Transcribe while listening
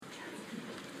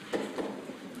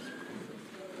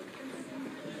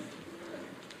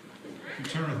You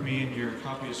turn with me in your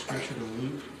copy of Scripture to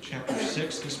Luke chapter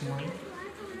 6 this morning.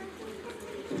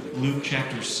 Luke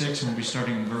chapter 6, and we'll be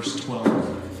starting in verse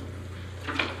 12.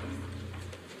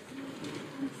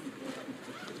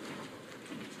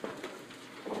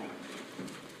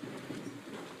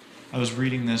 I was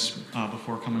reading this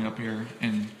before coming up here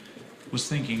and was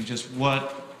thinking just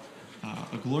what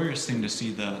a glorious thing to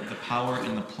see the power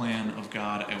and the plan of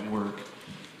God at work.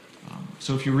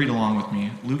 So if you read along with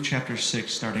me, Luke chapter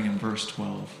 6, starting in verse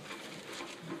 12.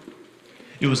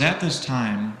 It was at this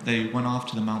time that he went off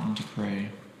to the mountain to pray,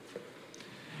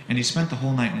 and he spent the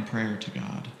whole night in prayer to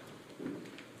God.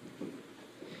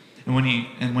 And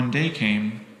when day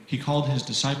came, he called his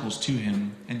disciples to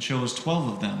him and chose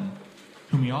 12 of them,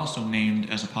 whom he also named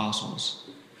as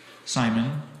apostles: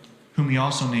 Simon, whom he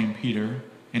also named Peter,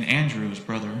 and Andrew his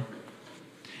brother,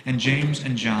 and James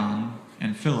and John,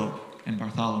 and Philip and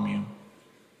Bartholomew,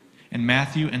 and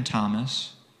Matthew and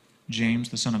Thomas, James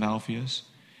the son of Alphaeus,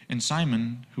 and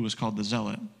Simon, who was called the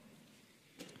Zealot,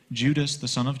 Judas the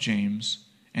son of James,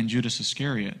 and Judas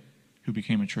Iscariot, who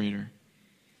became a traitor.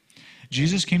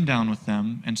 Jesus came down with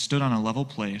them and stood on a level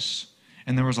place,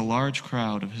 and there was a large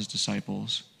crowd of his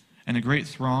disciples, and a great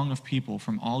throng of people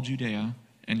from all Judea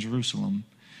and Jerusalem,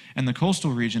 and the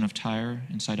coastal region of Tyre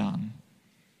and Sidon,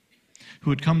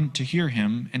 who had come to hear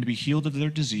him and to be healed of their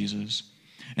diseases,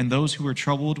 and those who were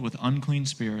troubled with unclean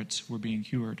spirits were being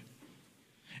cured.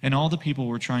 And all the people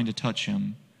were trying to touch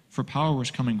him, for power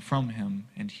was coming from him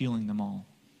and healing them all.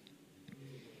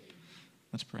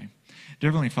 Let's pray.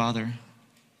 Dear Heavenly Father,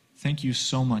 thank you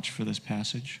so much for this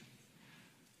passage.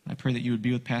 I pray that you would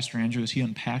be with Pastor Andrew as he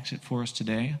unpacks it for us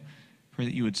today. Pray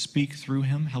that you would speak through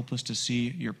him, help us to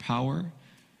see your power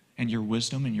and your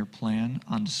wisdom and your plan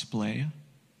on display.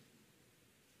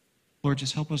 Lord,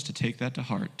 just help us to take that to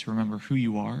heart, to remember who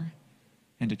you are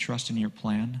and to trust in your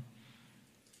plan.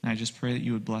 And I just pray that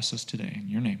you would bless us today. In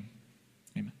your name,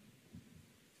 amen.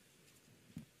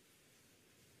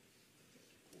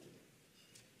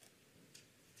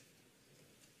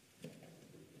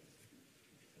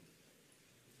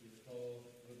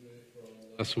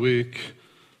 Last week,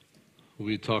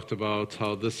 we talked about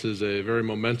how this is a very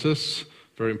momentous,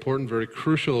 very important, very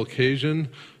crucial occasion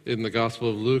in the Gospel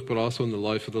of Luke, but also in the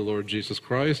life of the Lord Jesus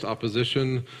Christ.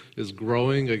 Opposition is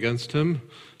growing against him,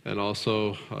 and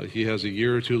also he has a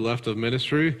year or two left of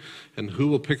ministry. And who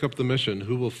will pick up the mission?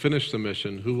 Who will finish the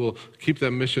mission? Who will keep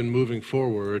that mission moving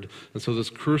forward? And so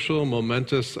this crucial,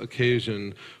 momentous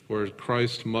occasion where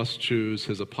Christ must choose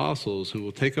his apostles who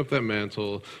will take up that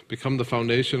mantle, become the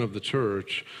foundation of the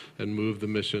church, and move the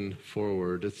mission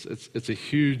forward. It's a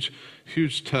huge,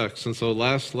 huge text. And so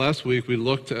last week we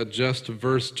looked at just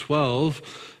verse 12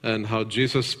 and how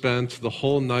Jesus spent the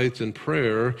whole night in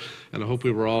prayer. And I hope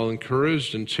we were all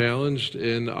encouraged and challenged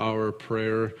in our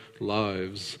prayer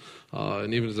lives.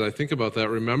 And even as I think about that,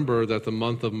 remember that the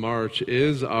month of March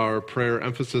is our prayer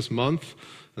emphasis month.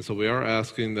 And so we are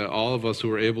asking that all of us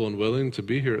who are able and willing to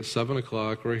be here at 7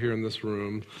 o'clock right here in this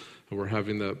room, and we're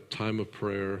having that time of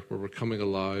prayer where we're coming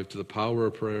alive to the power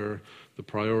of prayer, the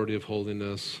priority of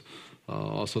holiness,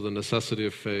 also the necessity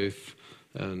of faith,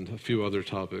 and a few other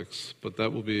topics. But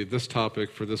that will be this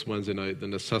topic for this Wednesday night, the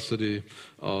necessity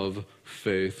of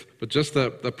faith. But just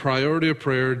that the priority of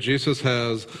prayer, Jesus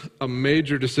has a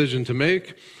major decision to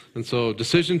make. And so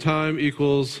decision time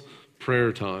equals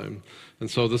prayer time. And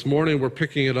so this morning we're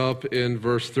picking it up in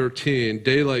verse 13.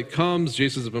 Daylight comes.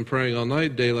 Jesus has been praying all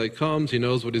night. Daylight comes. He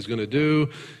knows what he's going to do.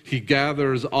 He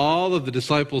gathers all of the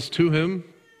disciples to him.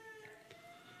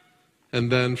 And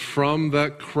then from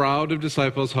that crowd of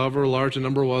disciples, however large a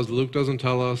number was, Luke doesn't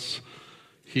tell us,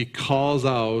 he calls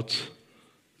out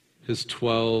his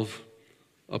 12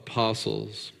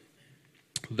 apostles.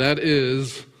 That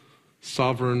is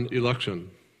sovereign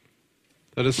election.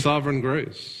 That is sovereign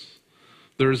grace.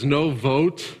 There is no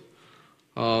vote.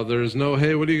 There is no,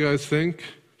 hey, what do you guys think?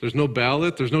 There's no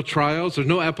ballot. There's no trials. There's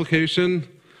no application.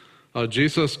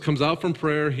 Jesus comes out from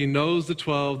prayer. He knows the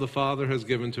 12 the Father has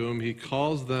given to him. He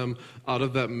calls them out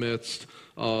of that midst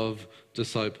of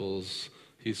disciples.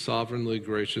 He sovereignly,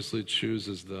 graciously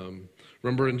chooses them.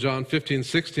 Remember in John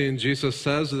 15:16, Jesus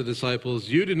says to the disciples,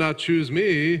 "You did not choose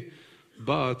me,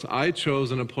 but I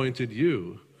chose and appointed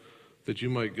you, that you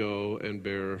might go and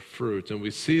bear fruit." And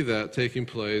we see that taking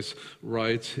place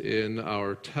right in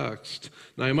our text.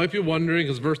 Now you might be wondering,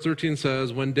 because verse 13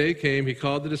 says, when day came, he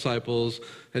called the disciples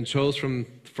and chose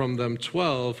from them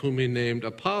 12, whom he named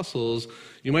apostles.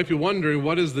 You might be wondering,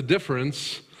 what is the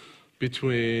difference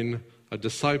between a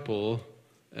disciple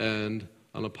and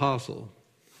an apostle?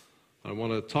 I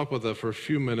want to talk about that for a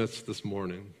few minutes this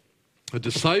morning. A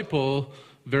disciple,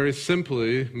 very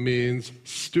simply, means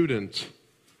student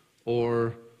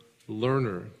or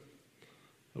learner.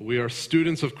 We are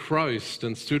students of Christ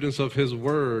and students of His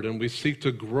Word, and we seek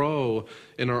to grow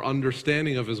in our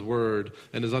understanding of His Word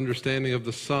and His understanding of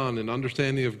the Son and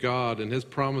understanding of God and His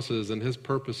promises and His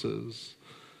purposes.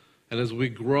 And as we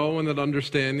grow in that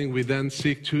understanding, we then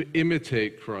seek to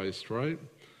imitate Christ, right?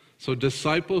 So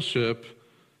discipleship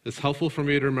is helpful for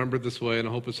me to remember this way, and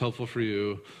I hope it's helpful for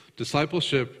you.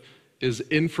 Discipleship is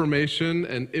information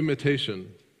and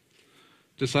imitation.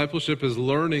 Discipleship is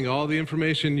learning all the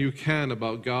information you can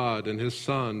about God and His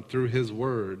Son through His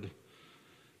Word.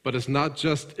 But it's not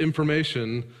just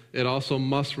information, it also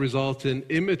must result in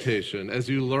imitation. As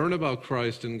you learn about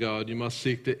Christ and God, you must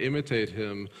seek to imitate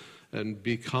Him and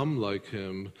become like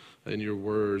Him in your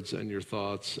words and your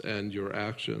thoughts and your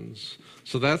actions.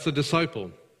 So that's a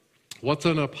disciple. What's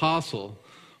an apostle?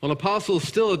 Well, an apostle is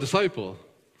still a disciple.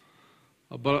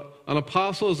 But an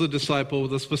apostle is a disciple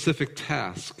with a specific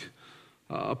task.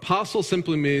 Apostle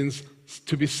simply means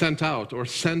to be sent out or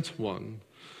sent one.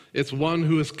 It's one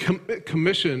who is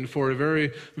commissioned for a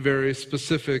very, very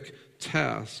specific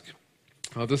task.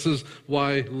 This is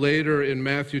why later in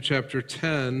Matthew chapter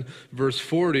 10, verse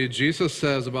 40, Jesus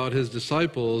says about His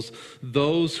disciples,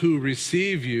 "Those who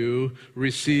receive you,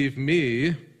 receive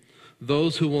me.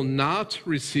 Those who will not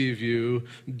receive you,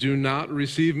 do not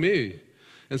receive me."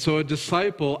 And so a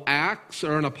disciple acts,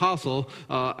 or an apostle,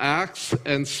 acts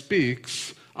and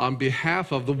speaks on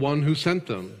behalf of the one who sent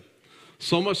them.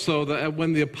 So much so that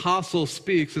when the apostle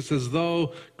speaks, it's as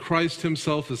though Christ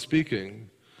Himself is speaking.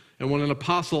 And when an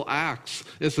apostle acts,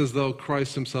 it's as though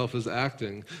Christ Himself is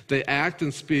acting. They act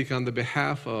and speak on the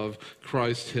behalf of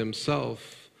Christ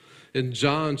Himself. In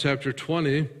John chapter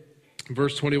 20,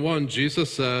 verse 21,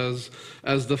 Jesus says,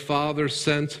 "As the Father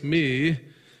sent me,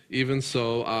 even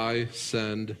so I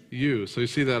send you." So you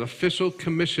see that official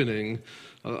commissioning,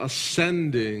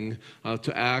 ascending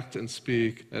to act and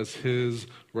speak as His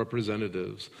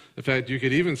representatives. In fact, you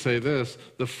could even say this: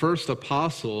 the first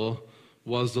apostle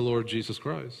was the Lord Jesus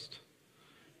Christ.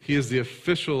 He is the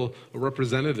official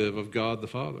representative of God the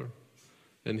Father.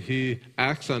 And He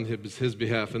acts on his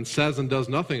behalf and says and does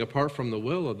nothing apart from the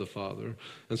will of the Father.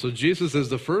 And so Jesus is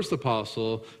the first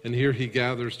apostle, and here He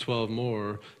gathers 12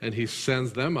 more, and He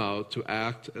sends them out to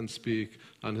act and speak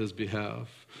on His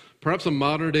behalf. Perhaps a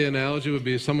modern-day analogy would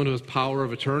be someone who has power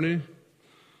of attorney.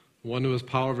 One who has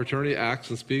power of attorney acts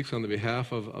and speaks on the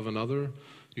behalf of another.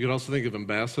 You could also think of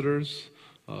ambassadors.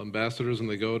 Ambassadors, when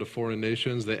they go to foreign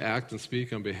nations, they act and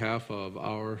speak on behalf of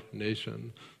our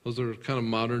nation. Those are kind of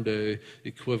modern-day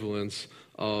equivalents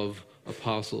of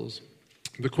apostles.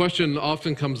 The question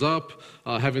often comes up,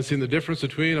 having seen the difference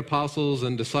between apostles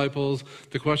and disciples,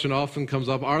 the question often comes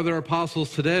up, are there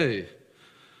apostles today?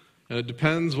 And it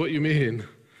depends what you mean.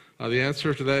 The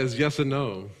answer to that is yes and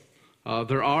no. Today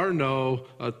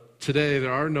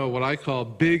there are no what I call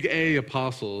big A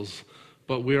apostles,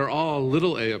 but we are all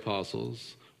little a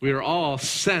apostles. We are all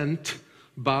sent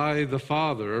by the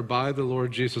Father, by the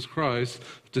Lord Jesus Christ,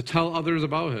 to tell others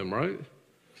about Him, right?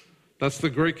 That's the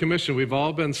Great Commission. We've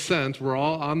all been sent. We're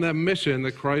all on that mission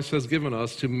that Christ has given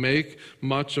us to make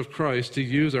much of Christ, to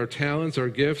use our talents, our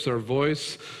gifts, our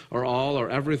voice, our all, our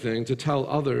everything, to tell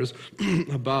others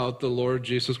about the Lord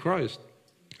Jesus Christ.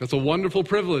 That's a wonderful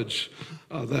privilege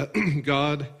that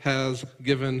God has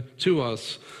given to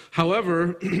us.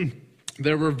 However,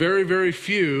 there were very, very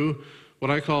few what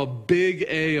I call big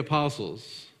A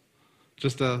apostles.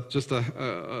 Just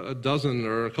a dozen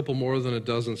or a couple more than a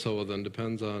dozen, so of them,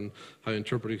 depends on how you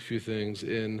interpret a few things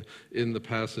in the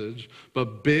passage.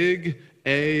 But big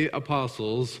A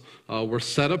apostles were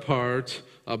set apart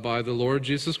by the Lord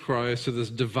Jesus Christ to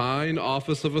this divine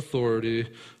office of authority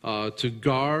to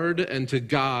guard and to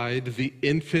guide the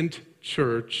infant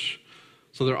church.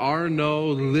 So there are no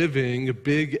living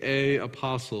big A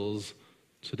apostles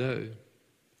today.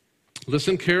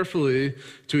 Listen carefully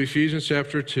to Ephesians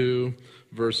chapter 2,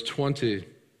 verse 20.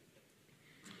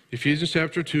 Ephesians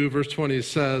chapter 2, verse 20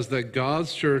 says that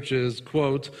God's church is,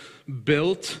 quote,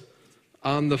 built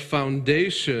on the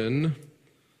foundation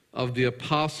of the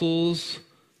apostles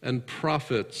and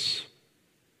prophets,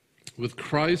 with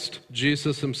Christ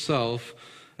Jesus Himself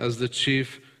as the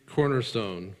chief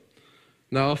cornerstone.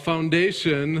 Now, a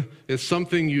foundation is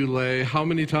something you lay how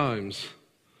many times?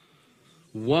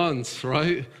 Once,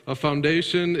 right? A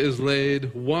foundation is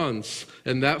laid once.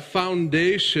 And that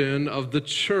foundation of the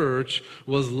church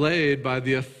was laid by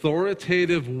the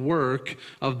authoritative work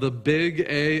of the big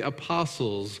A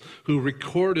apostles who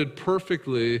recorded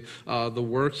perfectly the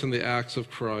works and the acts of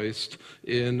Christ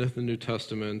in the New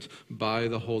Testament by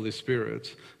the Holy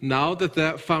Spirit. Now that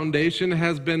that foundation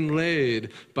has been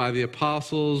laid by the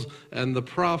apostles and the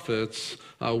prophets,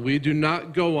 we do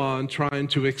not go on trying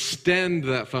to extend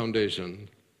that foundation.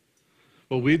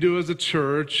 What we do as a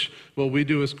church, what we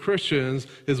do as Christians,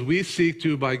 is we seek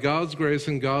to, by God's grace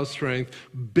and God's strength,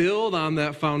 build on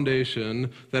that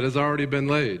foundation that has already been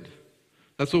laid.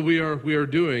 That's what we are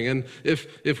doing. And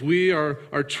if we are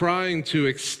trying to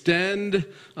extend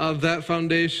that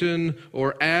foundation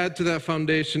or add to that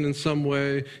foundation in some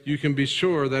way, you can be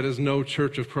sure that is no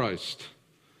Church of Christ.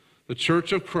 The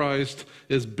Church of Christ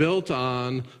is built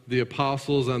on the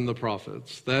apostles and the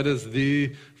prophets. That is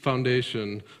the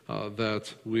foundation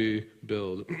that we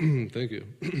build. Thank you.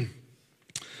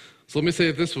 So let me say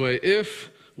it this way. If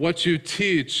what you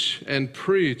teach and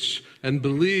preach and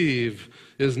believe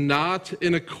is not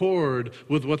in accord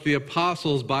with what the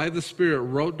apostles by the Spirit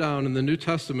wrote down in the New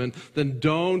Testament, then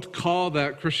don't call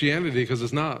that Christianity, because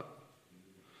it's not.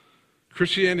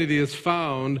 Christianity is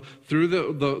found through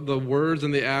the words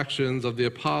and the actions of the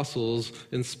apostles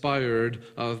inspired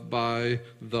by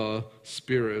the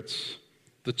Spirit.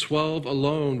 The 12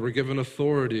 alone were given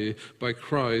authority by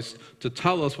Christ to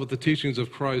tell us what the teachings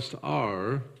of Christ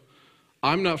are.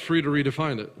 I'm not free to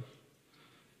redefine it,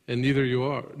 and neither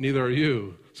are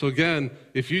you. So again,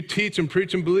 if you teach and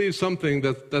preach and believe something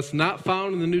that's not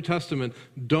found in the New Testament,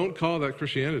 don't call that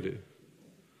Christianity,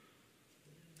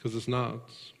 because it's not.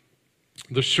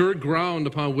 The sure ground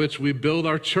upon which we build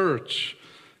our church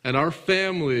and our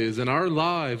families and our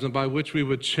lives, and by which we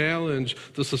would challenge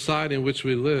the society in which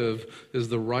we live, is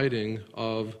the writing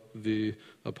of the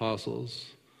apostles.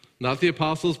 Not the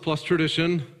apostles plus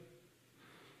tradition,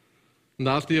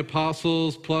 not the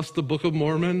apostles plus the Book of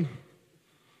Mormon,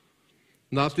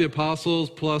 not the apostles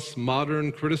plus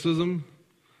modern criticism,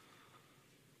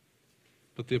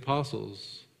 but the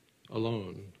apostles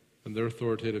alone and their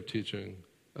authoritative teaching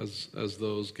as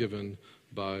those given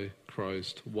by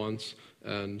Christ once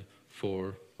and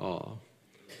for all.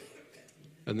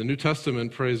 And the New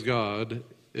Testament, praise God,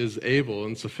 is able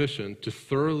and sufficient to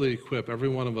thoroughly equip every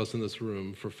one of us in this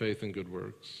room for faith and good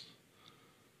works.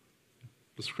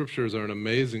 The Scriptures are an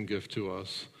amazing gift to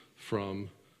us from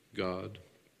God.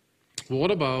 Well,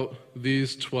 what about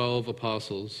these 12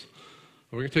 apostles?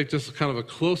 We're going to take just kind of a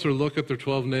closer look at their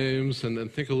 12 names and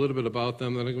think a little bit about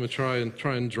them. Then I'm going to try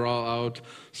and draw out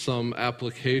some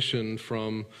application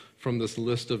from this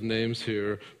list of names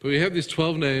here. But we have these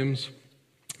 12 names.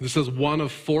 This is one of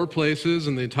 4 places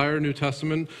in the entire New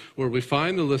Testament where we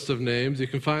find the list of names. You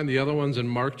can find the other ones in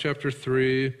Mark chapter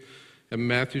 3, and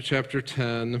Matthew chapter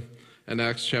 10, and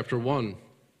Acts chapter 1.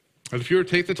 And if you were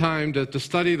to take the time to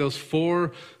study those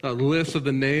 4 lists of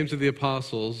the names of the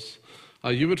apostles,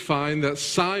 you would find that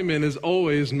Simon is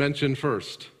always mentioned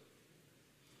first.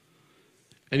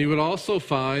 And you would also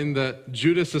find that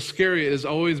Judas Iscariot is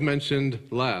always mentioned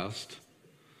last.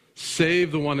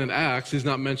 Save the one in Acts, he's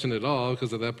not mentioned at all,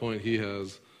 because at that point he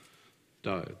has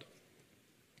died.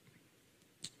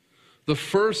 The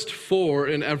first 4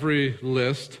 in every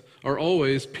list are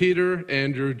always Peter,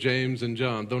 Andrew, James, and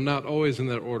John, though not always in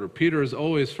that order. Peter is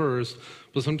always first,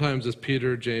 but sometimes it's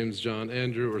Peter, James, John,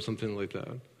 Andrew, or something like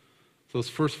that. Those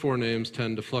first 4 names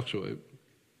tend to fluctuate.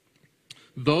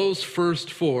 Those first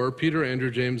 4, Peter,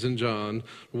 Andrew, James, and John,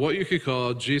 what you could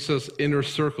call Jesus' inner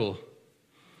circle.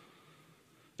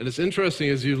 And it's interesting,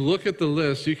 as you look at the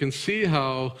list, you can see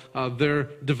how they're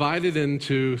divided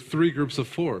into 3 groups of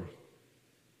 4.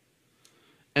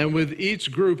 And with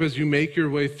each group, as you make your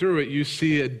way through it, you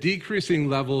see a decreasing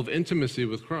level of intimacy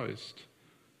with Christ.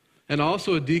 And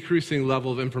also a decreasing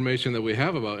level of information that we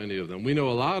have about any of them. We know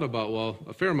a lot about,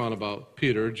 a fair amount about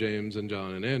Peter, James, and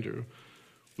John, and Andrew.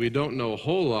 We don't know a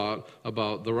whole lot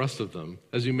about the rest of them.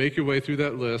 As you make your way through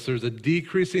that list, there's a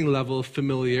decreasing level of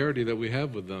familiarity that we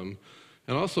have with them,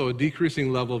 and also a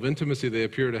decreasing level of intimacy they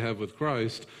appear to have with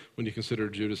Christ when you consider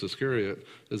Judas Iscariot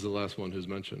is the last one who's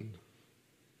mentioned.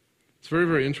 It's very,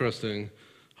 very interesting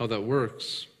how that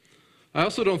works. I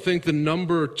also don't think the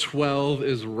number 12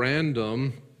 is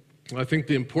random. I think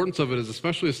the importance of it is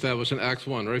especially established in Acts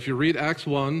 1. Right? If you read Acts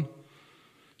 1,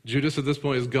 Judas at this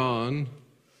point is gone,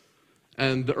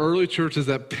 and the early church is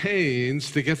at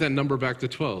pains to get that number back to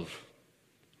 12.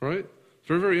 Right? It's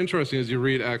very, very interesting as you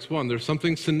read Acts 1. There's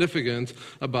something significant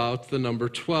about the number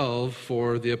 12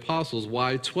 for the apostles.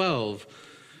 Why 12?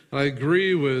 And I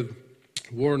agree with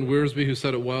Warren Wiersbe, who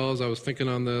said it well as I was thinking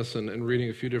on this and reading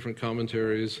a few different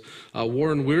commentaries,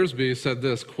 Warren Wiersbe said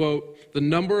this, quote, "The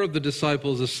number of the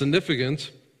disciples is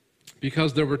significant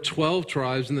because there were 12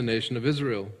 tribes in the nation of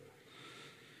Israel.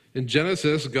 In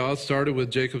Genesis, God started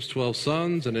with Jacob's 12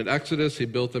 sons, and in Exodus, he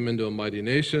built them into a mighty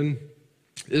nation.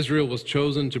 Israel was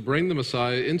chosen to bring the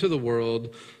Messiah into the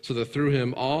world so that through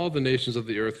him all the nations of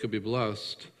the earth could be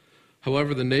blessed.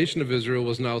 However, the nation of Israel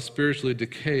was now spiritually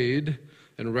decayed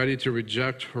and ready to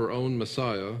reject her own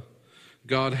Messiah.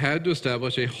 God had to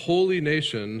establish a holy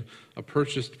nation, a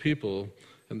purchased people,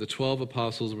 and the 12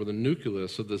 apostles were the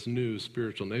nucleus of this new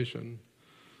spiritual nation."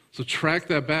 So track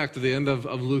that back to the end of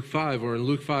Luke 5, where in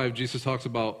Luke 5, Jesus talks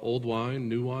about old wine,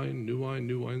 new wine, new wine,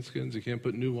 new wineskins. You can't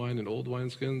put new wine in old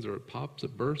wineskins or it pops,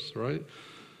 it bursts, right?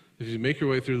 If you make your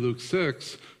way through Luke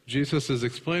 6, Jesus is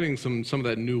explaining some of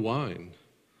that new wine.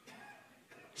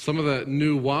 Some of that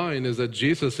new wine is that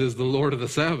Jesus is the Lord of the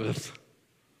Sabbath.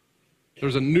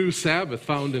 There's a new Sabbath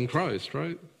found in Christ,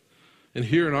 right? And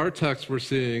here in our text, we're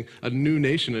seeing a new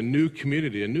nation, a new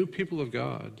community, a new people of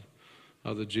God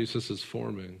that Jesus is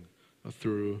forming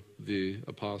through the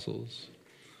apostles.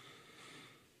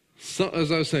 So,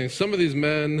 as I was saying, some of these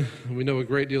men, we know a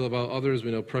great deal about. Others,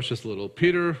 we know precious little.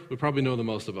 Peter, we probably know the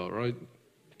most about, right?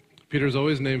 Peter's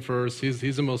always named first. He's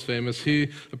the most famous. He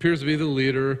appears to be the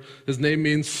leader. His name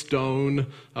means stone,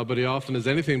 but he often is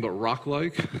anything but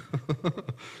rock-like.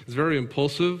 He's very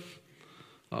impulsive.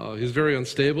 He's very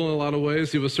unstable in a lot of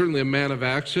ways. He was certainly a man of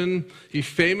action. He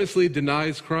famously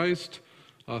denies Christ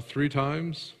 3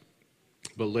 times,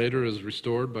 but later is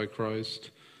restored by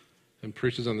Christ and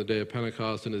preaches on the day of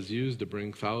Pentecost and is used to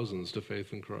bring thousands to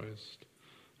faith in Christ.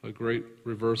 A great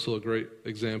reversal, a great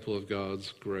example of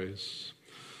God's grace.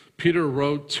 Peter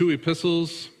wrote 2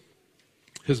 epistles.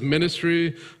 His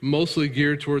ministry mostly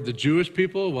geared toward the Jewish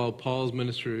people, while Paul's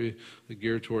ministry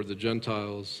geared toward the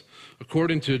Gentiles.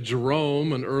 According to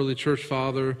Jerome, an early church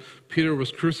father, Peter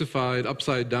was crucified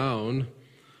upside down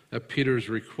at Peter's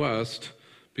request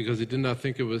because he did not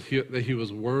think that he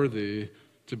was worthy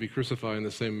to be crucified in the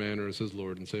same manner as his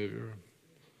Lord and Savior.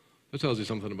 That tells you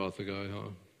something about the guy, huh?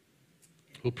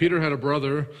 Well, Peter had a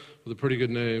brother with a pretty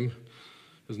good name.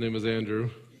 His name was Andrew.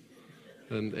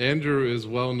 And Andrew is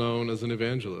well known as an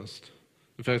evangelist.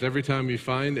 In fact, every time you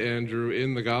find Andrew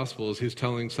in the Gospels, he's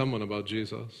telling someone about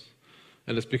Jesus.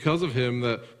 And it's because of him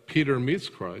that Peter meets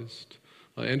Christ.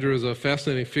 Andrew is a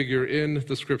fascinating figure in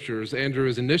the Scriptures. Andrew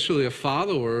is initially a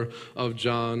follower of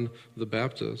John the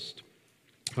Baptist.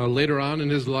 Later on in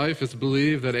his life, it's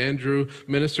believed that Andrew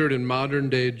ministered in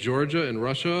modern-day Georgia and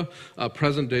Russia,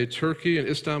 present-day Turkey and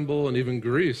Istanbul, and even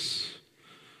Greece.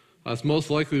 It's most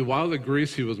likely while at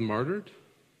Greece he was martyred.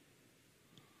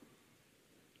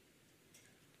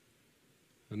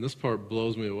 And this part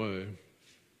blows me away.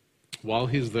 While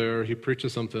he's there, he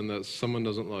preaches something that someone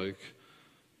doesn't like,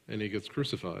 and he gets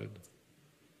crucified.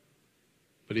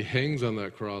 But he hangs on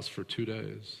that cross for 2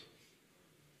 days.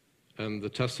 And the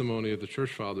testimony of the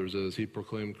church fathers is he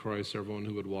proclaimed Christ to everyone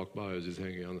who would walk by as he's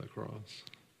hanging on that cross.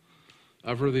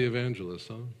 Ever the evangelist,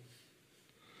 huh?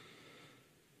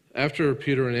 After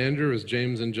Peter and Andrew is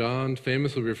James and John,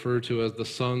 famously referred to as the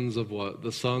sons of what?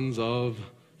 The sons of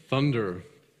thunder,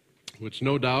 which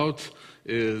no doubt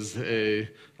is a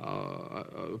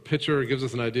picture. It gives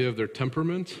us an idea of their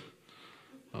temperament.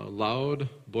 Loud,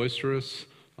 boisterous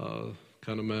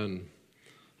kind of men.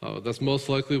 That's most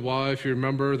likely why, if you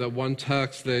remember that one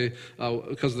text,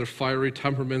 because of their fiery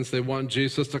temperaments, they want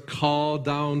Jesus to call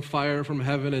down fire from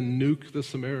heaven and nuke the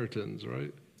Samaritans,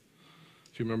 right?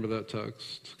 If you remember that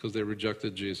text, because they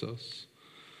rejected Jesus.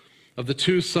 Of the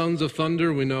 2 sons of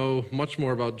thunder, we know much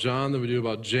more about John than we do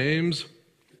about James.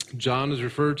 John is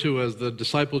referred to as the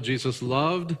disciple Jesus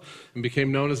loved and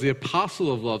became known as the apostle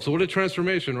of love. So what a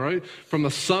transformation, right? From the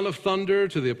son of thunder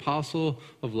to the apostle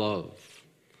of love.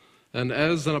 And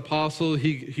as an apostle,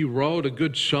 he wrote a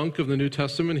good chunk of the New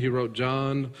Testament. He wrote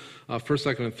John,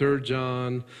 1st, 2nd, and 3rd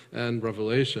John, and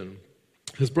Revelation.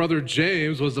 His brother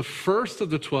James was the first of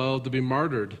the 12 to be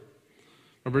martyred.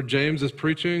 Remember, James is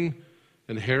preaching,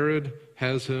 and Herod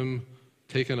has him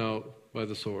taken out by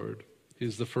the sword.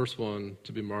 He's the first one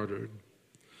to be martyred.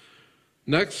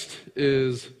 Next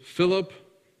is Philip.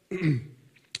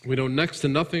 We know next to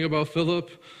nothing about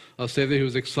Philip, save that he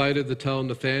was excited to tell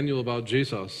Nathanael about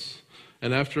Jesus.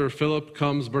 And after Philip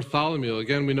comes Bartholomew.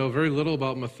 Again, we know very little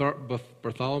about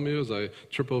Bartholomew as I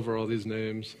trip over all these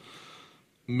names.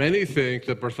 Many think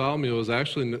that Bartholomew was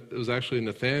actually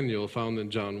Nathanael found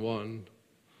in John 1.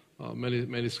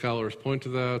 Many scholars point to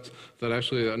that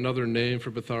actually another name for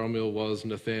Bartholomew was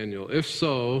Nathanael. If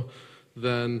so,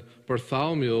 then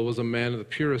Bartholomew was a man of the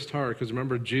purest heart. Because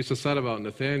remember, Jesus said about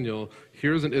Nathanael,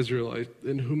 here's an Israelite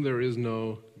in whom there is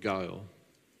no guile.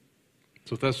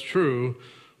 So if that's true,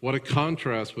 what a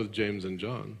contrast with James and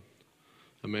John.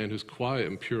 A man who's quiet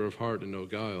and pure of heart and no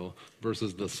guile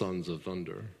versus the sons of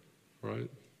thunder, right?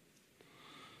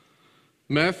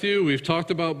 Matthew, we've talked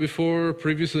about before,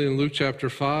 previously in Luke chapter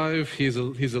 5. He's a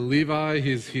Levi.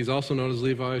 He's also known as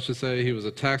Levi, I should say. He was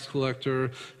a tax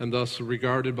collector and thus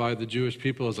regarded by the Jewish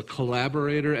people as a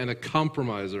collaborator and a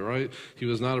compromiser, right? He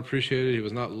was not appreciated. He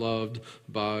was not loved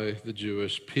by the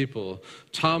Jewish people.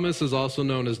 Thomas is also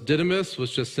known as Didymus,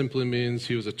 which just simply means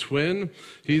he was a twin.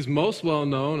 He's most well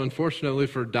known, unfortunately,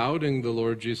 for doubting the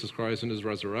Lord Jesus Christ and his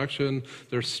resurrection.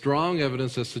 There's strong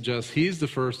evidence that suggests he's the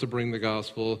first to bring the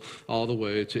gospel all the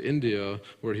way to India,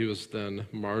 where he was then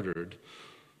martyred.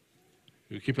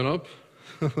 You keeping up?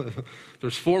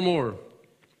 There's four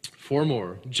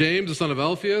more. James, the son of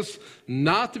Alphaeus,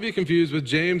 not to be confused with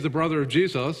James, the brother of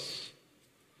Jesus,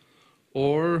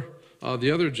 or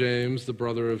the other James, the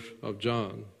brother of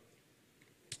John.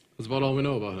 That's about all we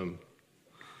know about him.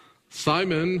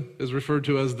 Simon is referred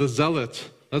to as the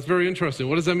zealot. That's very interesting.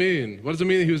 What does that mean? What does it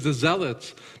mean that he was the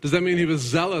zealot? Does that mean he was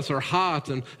zealous or hot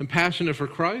and passionate for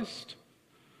Christ?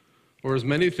 Or as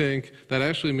many think, that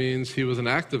actually means he was an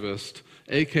activist,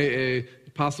 a.k.a.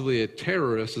 possibly a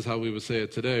terrorist is how we would say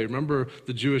it today. Remember,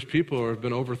 the Jewish people have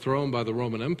been overthrown by the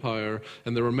Roman Empire,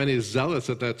 and there were many zealots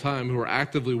at that time who were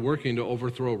actively working to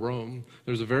overthrow Rome.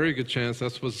 There's a very good chance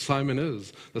that's what Simon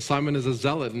is. That Simon is a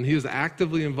zealot, and he is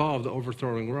actively involved in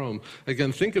overthrowing Rome.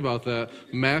 Again, think about that.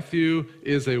 Matthew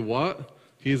is a what?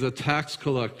 He's a tax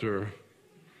collector.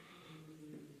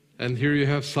 And here you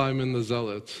have Simon the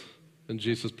zealot, and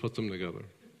Jesus put them together.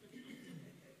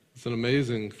 It's an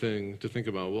amazing thing to think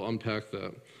about. We'll unpack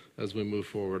that as we move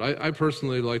forward. I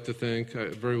personally like to think, I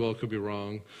very well could be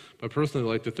wrong, but I personally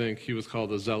like to think he was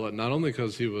called a zealot, not only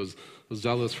because he was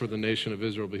zealous for the nation of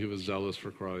Israel, but he was zealous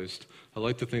for Christ. I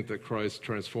like to think that Christ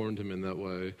transformed him in that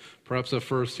way. Perhaps at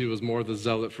first he was more the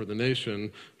zealot for the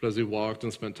nation, but as he walked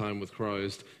and spent time with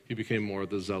Christ, he became more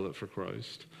the zealot for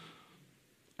Christ.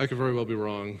 I could very well be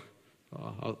wrong.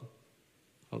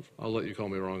 I'll let you call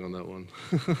me wrong on that one.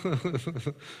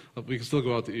 We can still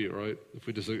go out to eat, right? If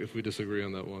we disagree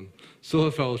on that one. Still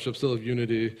have fellowship, still have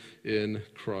unity in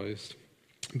Christ.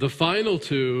 The final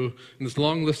two in this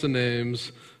long list of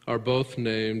names are both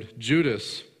named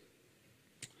Judas.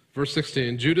 Verse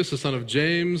 16, Judas, the son of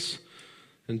James,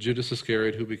 and Judas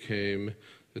Iscariot, who became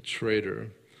a traitor.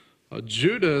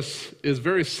 Judas is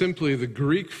very simply the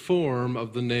Greek form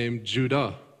of the name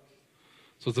Judah.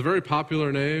 So it's a very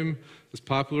popular name. It's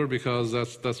popular because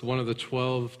that's one of the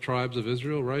 12 tribes of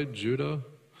Israel, right? Judah.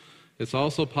 It's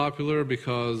also popular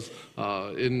because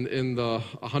in the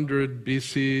 100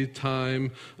 BC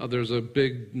time, there's a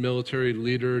big military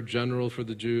leader, general for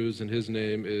the Jews, and his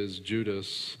name is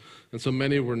Judas. And so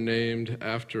many were named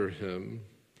after him.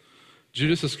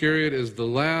 Judas Iscariot is the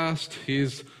last.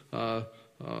 He's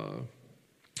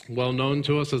well known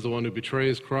to us as the one who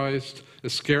betrays Christ.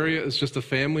 Iscariot is just a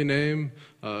family name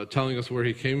telling us where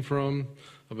he came from.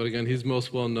 But again, he's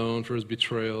most well known for his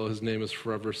betrayal. His name is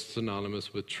forever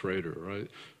synonymous with traitor, right?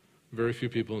 Very few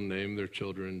people name their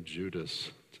children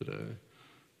Judas today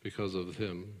because of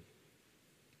him.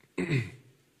 The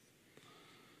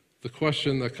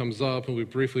question that comes up, and we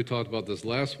briefly talked about this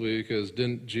last week, is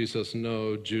didn't Jesus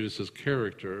know Judas's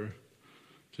character?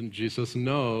 Didn't Jesus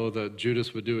know that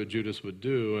Judas would do what Judas would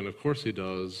do? And of course he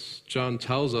does. John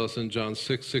tells us in John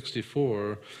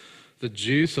 6:64 that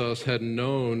Jesus had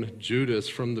known Judas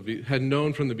from the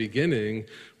beginning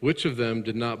which of them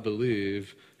did not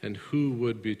believe and who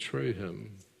would betray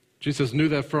him. Jesus knew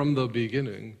that from the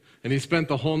beginning. And he spent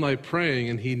the whole night praying,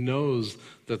 and he knows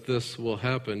that this will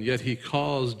happen. Yet he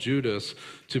calls Judas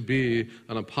to be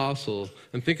an apostle.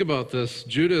 And think about this.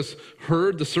 Judas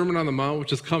heard the Sermon on the Mount,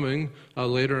 which is coming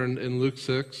later in Luke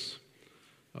 6.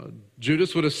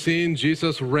 Judas would have seen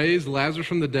Jesus raise Lazarus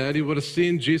from the dead. He would have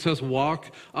seen Jesus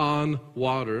walk on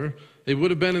water. They would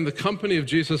have been in the company of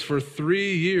Jesus for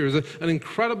 3 years. An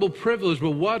incredible privilege,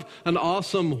 but what an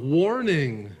awesome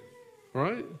warning,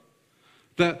 right?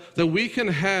 That we can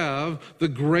have the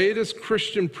greatest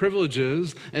Christian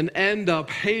privileges and end up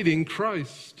hating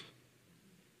Christ.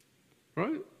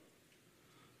 Right?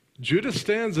 Judas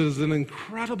stands as an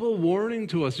incredible warning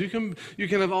to us. You can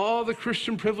have all the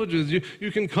Christian privileges.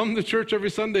 You can come to church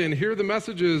every Sunday and hear the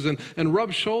messages and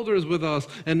rub shoulders with us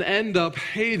and end up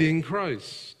hating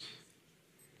Christ.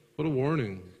 What a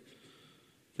warning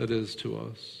that is to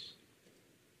us.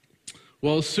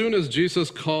 Well, as soon as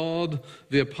Jesus called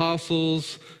the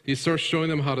apostles, he starts showing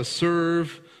them how to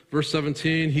serve. Verse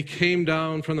 17, he came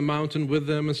down from the mountain with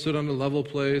them and stood on a level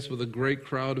place with a great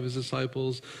crowd of his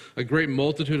disciples, a great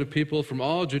multitude of people from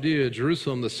all Judea,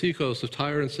 Jerusalem, the seacoast of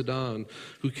Tyre and Sidon,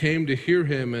 who came to hear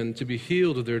him and to be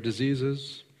healed of their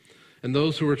diseases. And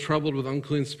those who were troubled with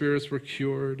unclean spirits were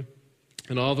cured.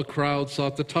 And all the crowd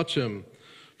sought to touch him,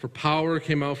 for power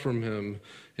came out from him,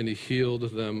 and he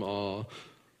healed them all.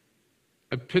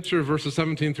 I picture verses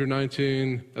 17 through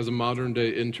 19 as a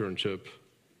modern-day internship.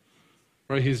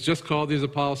 Right? He's just called these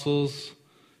apostles,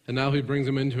 and now he brings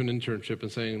them into an internship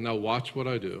and saying, now watch what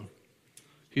I do.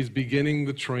 He's beginning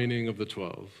the training of the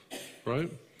 12, right?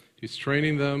 He's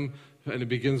training them, and it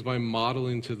begins by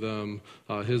modeling to them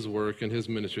his work and his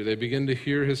ministry. They begin to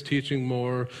hear his teaching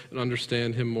more and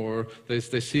understand him more. They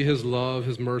see his love,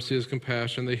 his mercy, his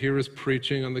compassion. They hear his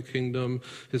preaching on the kingdom,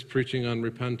 his preaching on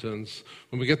repentance.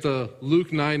 When we get to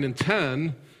Luke 9 and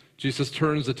 10, Jesus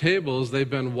turns the tables. They've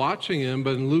been watching him,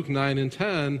 but in Luke 9 and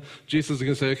 10, Jesus is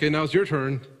going to say, okay, now it's your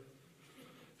turn.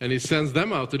 And he sends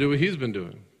them out to do what he's been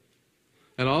doing.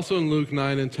 And also in Luke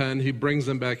 9 and 10, he brings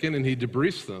them back in and he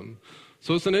debriefs them.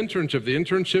 So it's an internship. The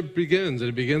internship begins, and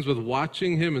it begins with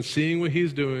watching him and seeing what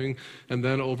he's doing, and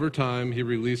then over time, he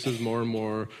releases more and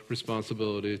more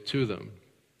responsibility to them.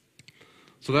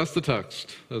 So that's the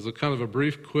text. As a kind of a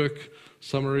brief, quick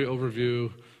summary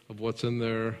overview of what's in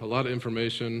there. A lot of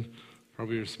information.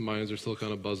 Probably your minds are still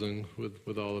kind of buzzing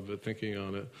with all of it, thinking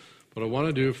on it. What I want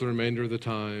to do for the remainder of the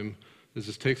time is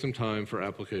just take some time for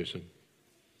application.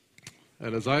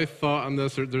 And as I thought on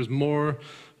this, there's more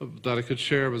that I could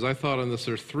share, but as I thought on this,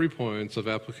 there's 3 points of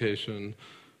application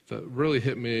that really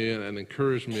hit me and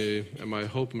encouraged me. And my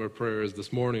hope and my prayer is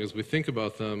this morning, as we think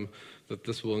about them, that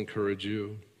this will encourage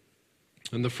you.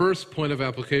 And the first point of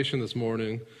application this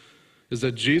morning is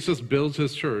that Jesus builds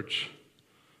his church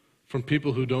from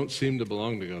people who don't seem to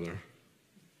belong together.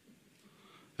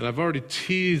 And I've already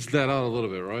teased that out a little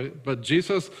bit, right? But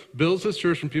Jesus builds his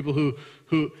church from people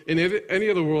who in any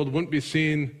other world wouldn't be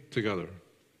seen together.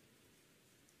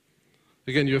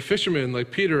 Again, you have fishermen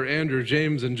like Peter, Andrew,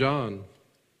 James, and John.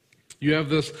 You have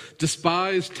this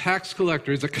despised tax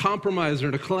collector. He's a compromiser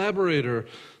and a collaborator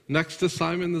next to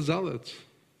Simon the Zealot,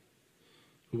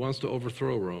 who wants to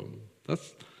overthrow Rome.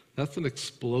 That's an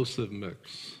explosive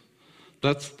mix.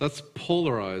 That's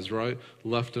polarized, right?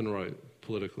 Left and right,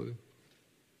 politically.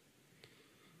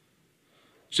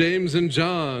 James and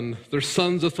John, they're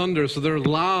sons of thunder, so they're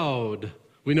loud.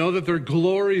 We know that they're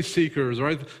glory seekers,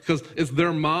 right? Because it's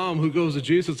their mom who goes to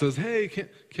Jesus and says, hey,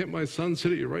 can't my son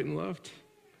sit at your right and left?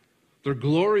 They're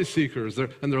glory seekers,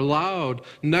 and they're loud.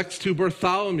 Next to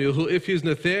Bartholomew, who, if he's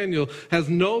Nathaniel, has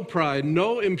no pride,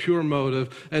 no impure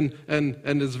motive, and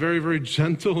is very, very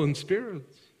gentle in spirit.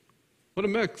 What a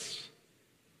mix.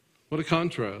 What a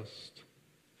contrast.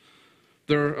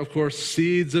 There are, of course,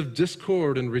 seeds of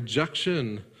discord and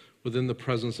rejection within the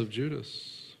presence of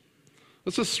Judas.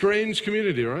 That's a strange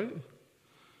community, right? Do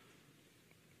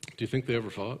you think they ever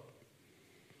fought?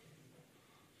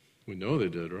 We know they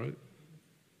did, right?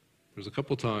 There's a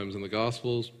couple times in the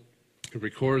Gospels, it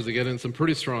records they get in some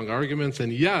pretty strong arguments,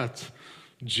 and yet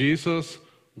Jesus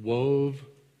wove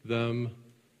them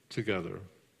together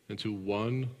into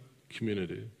one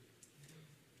community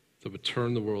that would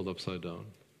turn the world upside down.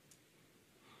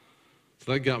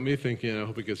 So that got me thinking, and I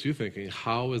hope it gets you thinking,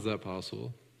 how is that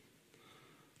possible?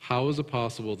 How is it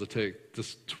possible to take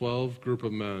this 12 group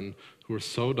of men who are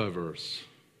so diverse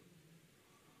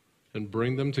and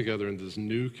bring them together in this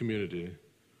new community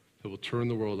that will turn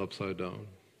the world upside down?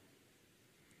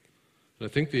 And I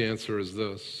think the answer is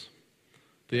this.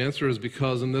 The answer is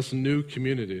because in this new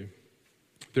community,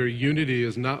 their unity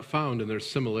is not found in their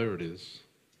similarities.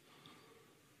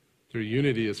 Their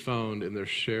unity is found in their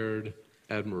shared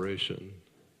admiration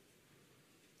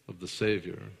of the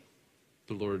Savior,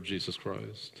 the Lord Jesus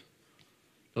Christ.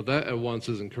 Now that at once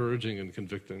is encouraging and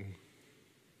convicting.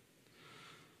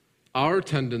 Our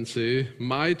tendency,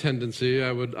 my tendency,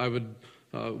 I would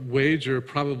wager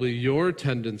probably your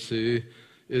tendency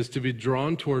is to be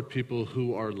drawn toward people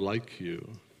who are like you,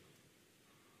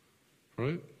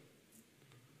 right?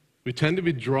 We tend to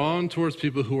be drawn towards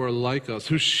people who are like us,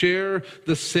 who share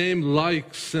the same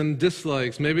likes and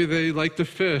dislikes. Maybe they like to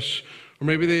fish, or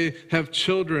maybe they have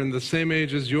children the same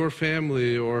age as your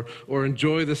family, or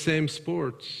enjoy the same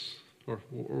sports, or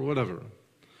whatever.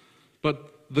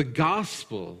 But the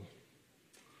gospel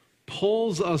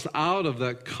pulls us out of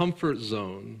that comfort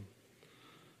zone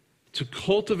to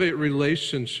cultivate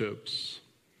relationships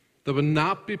that would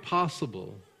not be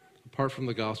possible apart from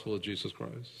the gospel of Jesus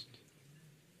Christ.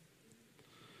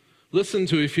 Listen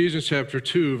to Ephesians chapter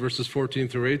 2, verses 14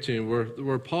 through 18,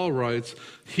 where Paul writes,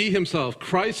 He himself,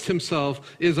 Christ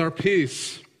himself, is our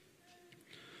peace.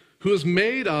 who has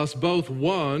made us both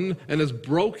one and has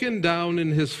broken down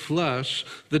in his flesh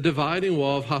the dividing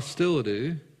wall of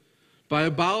hostility by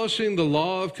abolishing the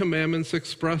law of commandments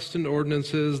expressed in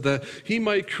ordinances, that he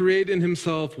might create in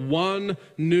himself one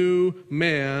new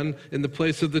man in the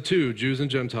place of the two, Jews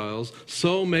and Gentiles,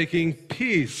 so making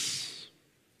peace.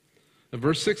 And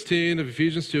verse 16 of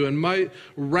Ephesians 2, and might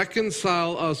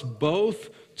reconcile us both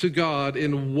to God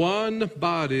in one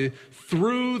body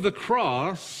through the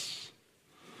cross,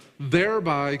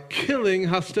 thereby killing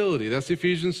hostility. That's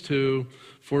Ephesians 2,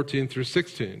 14 through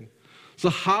 16. So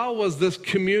how was this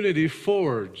community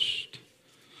forged?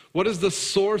 What is the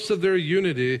source of their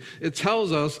unity? It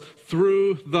tells us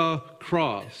through the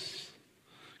cross.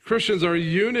 Christians, our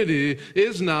unity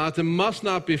is not and must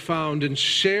not be found in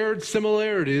shared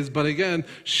similarities, but again,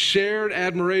 shared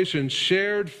admiration,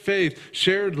 shared faith,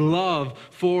 shared love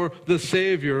for the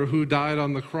Savior who died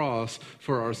on the cross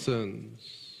for our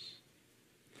sins.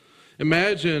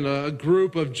 Imagine a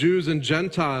group of Jews and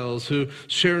Gentiles who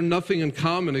share nothing in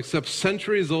common except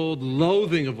centuries-old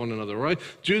loathing of one another, right?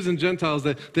 Jews and Gentiles,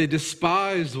 they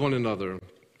despised one another.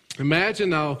 Imagine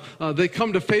now they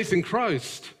come to faith in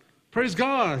Christ. Praise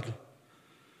God.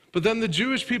 But then the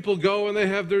Jewish people go and they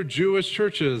have their Jewish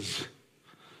churches.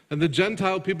 And the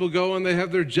Gentile people go and they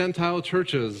have their Gentile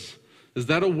churches. Is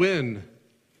that a win?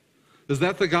 Is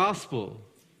that the gospel?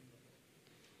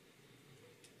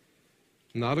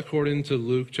 Not according to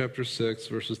Luke chapter 6,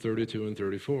 verses 32 and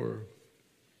 34.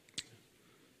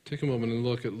 Take a moment and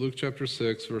look at Luke chapter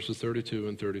 6, verses 32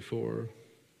 and 34.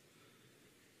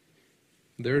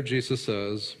 There Jesus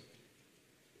says,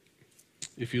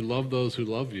 if you love those who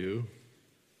love you,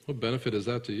 what benefit is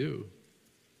that to you?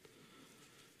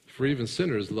 For even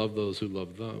sinners love those who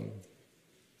love them.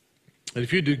 And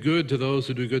if you do good to those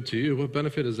who do good to you, what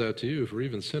benefit is that to you? For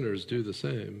even sinners do the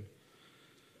same.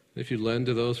 If you lend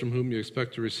to those from whom you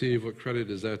expect to receive, what credit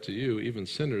is that to you? Even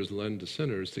sinners lend to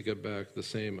sinners to get back the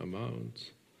same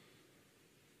amount.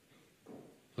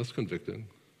 That's convicting.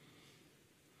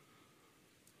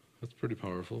 That's pretty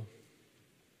powerful.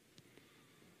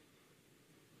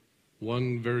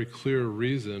 One very clear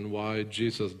reason why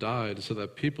Jesus died is so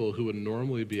that people who would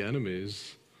normally be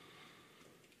enemies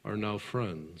are now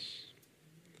friends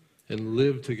and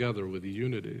live together with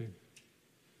unity.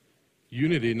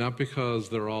 Unity not because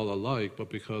they're all alike, but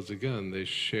because, again, they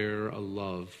share a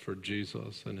love for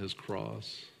Jesus and his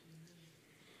cross.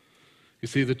 You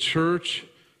see, the church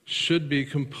should be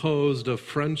composed of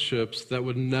friendships that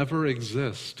would never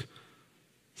exist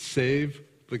save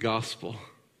the gospel.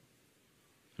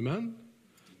 Amen?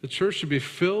 The church should be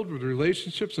filled with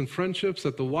relationships and friendships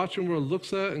that the watching world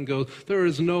looks at and goes, there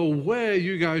is no way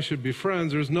you guys should be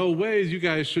friends. There's no way you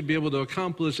guys should be able to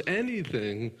accomplish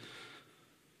anything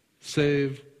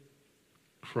save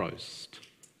Christ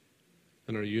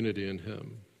and our unity in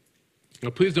him. Now,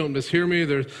 please don't mishear me.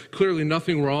 There's clearly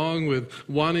nothing wrong with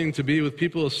wanting to be with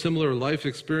people of similar life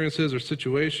experiences or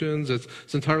situations.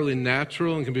 It's entirely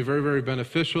natural and can be very, very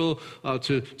beneficial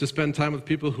to spend time with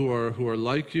people who are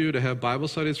like you, to have Bible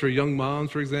studies for young moms,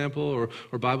 for example,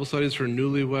 or Bible studies for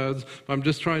newlyweds. But I'm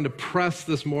just trying to press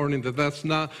this morning that that's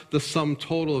not the sum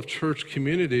total of church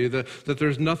community, that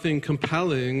there's nothing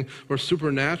compelling or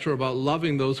supernatural about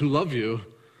loving those who love you.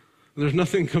 There's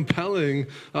nothing compelling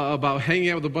about hanging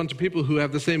out with a bunch of people who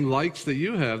have the same likes that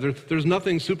you have. There's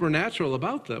nothing supernatural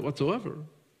about that whatsoever.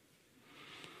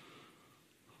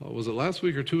 Was it last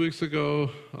week or 2 weeks ago?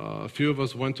 A few of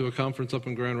us went to a conference up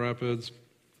in Grand Rapids,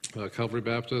 Calvary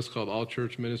Baptist, called All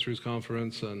Church Ministries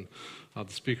Conference, and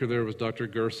the speaker there was Dr.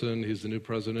 Gerson. He's the new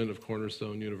president of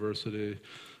Cornerstone University.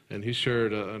 And he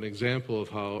shared an example of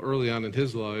how early on in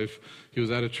his life, he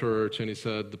was at a church, and he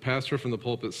said, the pastor from the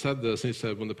pulpit said this, and he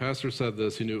said, when the pastor said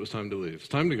this, he knew it was time to leave. It's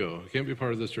time to go. He can't be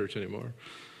part of this church anymore.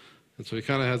 And so he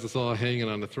kind of has us all hanging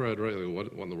on the thread, right?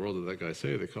 Like, what in the world did that guy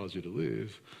say that caused you to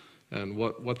leave? And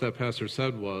what that pastor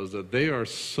said was that they are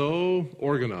so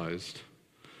organized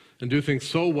and do things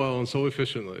so well and so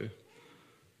efficiently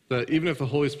that even if the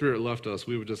Holy Spirit left us,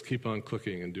 we would just keep on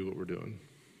clicking and do what we're doing.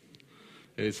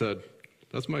 And he said,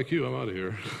 that's my cue, I'm out of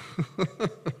here.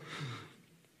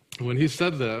 When he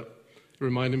said that, it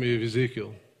reminded me of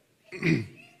Ezekiel.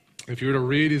 If you were to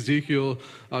read Ezekiel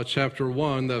chapter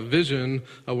 1, that vision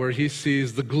where he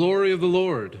sees the glory of the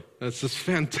Lord, that's this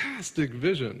fantastic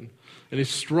vision. And he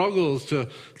struggles to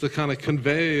kind of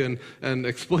convey and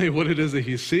explain what it is that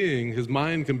he's seeing. His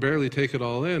mind can barely take it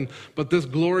all in. But this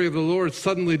glory of the Lord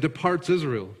suddenly departs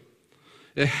Israel.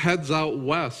 It heads out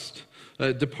west.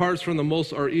 It departs from the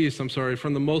most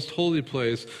holy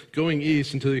place, going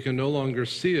east until you can no longer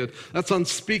see it. That's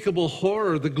unspeakable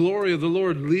horror, the glory of the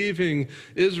Lord leaving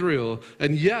Israel.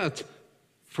 And yet,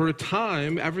 For a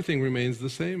time, everything remains the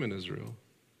same in Israel.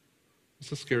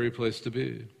 It's a scary place to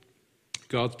be.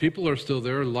 God's people are still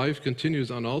there. Life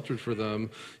continues unaltered for them.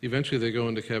 Eventually they go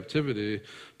into captivity.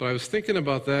 But I was thinking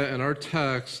about that in our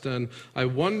text, and I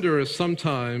wonder if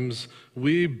sometimes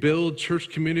we build church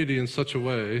community in such a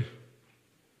way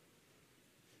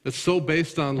that's so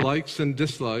based on likes and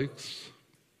dislikes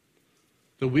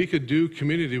that we could do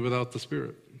community without the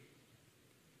Spirit.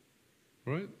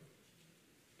 Right?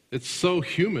 It's so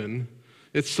human.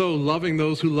 It's so loving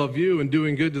those who love you and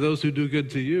doing good to those who do good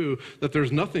to you that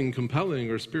there's nothing compelling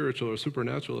or spiritual or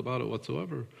supernatural about it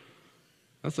whatsoever.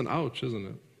 That's an ouch, isn't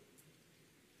it?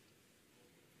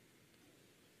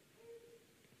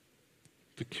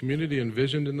 The community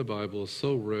envisioned in the Bible is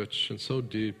so rich and so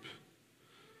deep.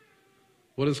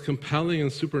 What is compelling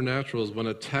and supernatural is when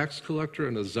a tax collector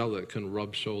and a zealot can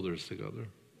rub shoulders together.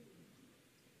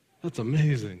 That's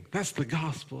amazing. That's the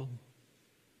gospel.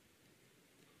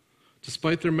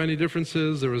 Despite their many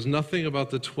differences, there was nothing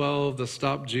about the 12 that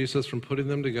stopped Jesus from putting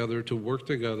them together to work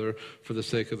together for the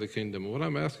sake of the kingdom. And what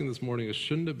I'm asking this morning is,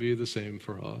 shouldn't it be the same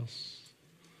for us?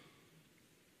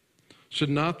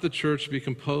 Should not the church be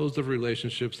composed of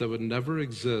relationships that would never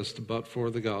exist but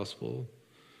for the gospel?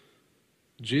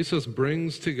 Jesus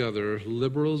brings together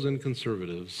liberals and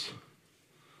conservatives,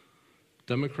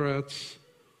 Democrats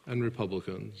and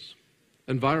Republicans,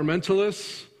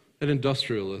 environmentalists and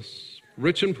industrialists,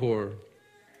 rich and poor,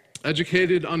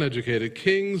 educated, uneducated,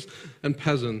 kings and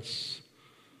peasants,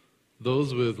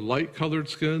 those with light-colored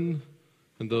skin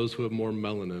and those who have more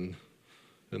melanin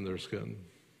in their skin.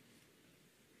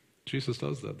 Jesus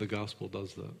does that. The gospel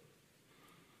does that.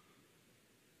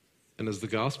 And as the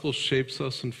gospel shapes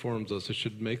us and forms us, it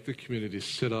should make the community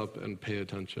sit up and pay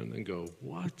attention and go,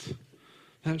 what?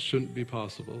 That shouldn't be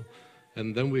possible.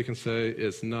 And then we can say,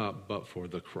 it's not but for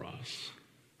the cross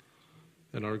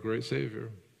and our great Savior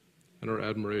and our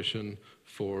admiration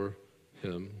for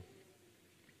him.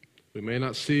 We may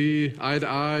not see eye to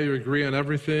eye or agree on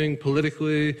everything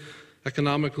politically,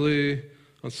 economically,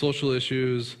 on social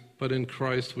issues, but in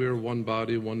Christ we are one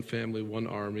body, one family, one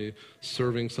army,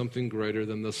 serving something greater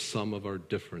than the sum of our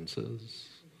differences.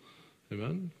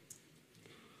 Amen?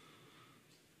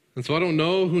 And so I don't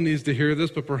know who needs to hear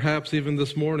this, but perhaps even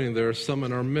this morning there are some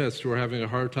in our midst who are having a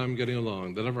hard time getting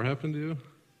along. That ever happen to you?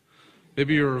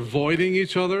 Maybe you're avoiding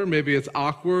each other. Maybe it's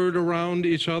awkward around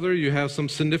each other. You have some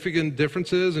significant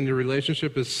differences and your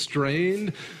relationship is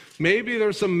strained. Maybe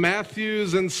there's some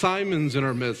Matthews and Simons in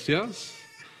our midst, yes?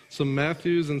 Some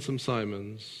Matthews and some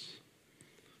Simons.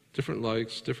 Different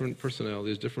likes, different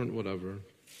personalities, different whatever.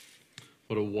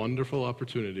 What a wonderful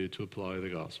opportunity to apply the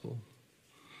gospel.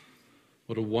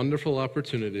 What a wonderful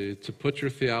opportunity to put your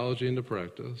theology into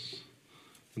practice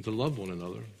and to love one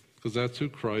another. Because that's who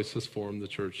Christ has formed the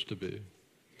church to be.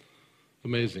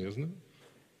 Amazing, isn't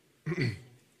it?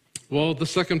 Well, the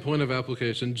second point of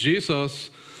application, Jesus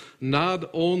not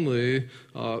only,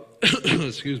 not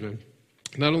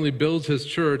only builds his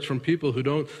church from people who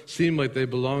don't seem like they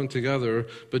belong together,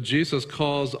 but Jesus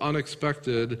calls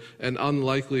unexpected and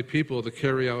unlikely people to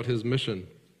carry out his mission.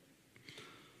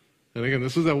 And again,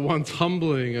 this is at once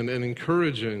humbling and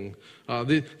encouraging.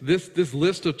 This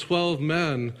list of 12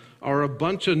 men are a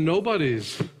bunch of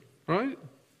nobodies, right?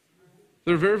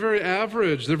 They're very, very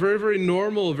average. They're very, very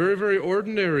normal, very, very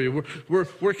ordinary.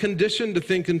 We're conditioned to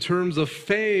think in terms of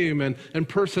fame and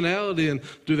personality. And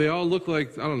do they all look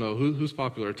like, I don't know, who's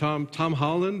popular? Tom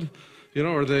Holland? You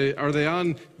know, are they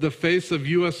on the face of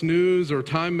U.S. News or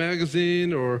Time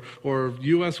Magazine or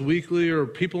U.S. Weekly or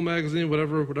People Magazine,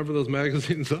 whatever those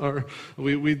magazines are?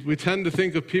 We tend to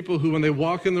think of people who, when they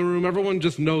walk in the room, everyone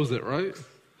just knows it, right?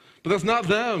 But that's not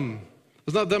them.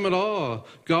 It's not them at all.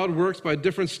 God works by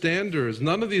different standards.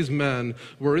 None of these men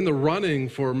were in the running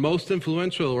for most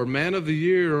influential or man of the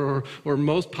year or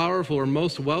most powerful or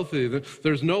most wealthy.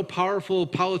 There's no powerful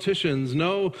politicians,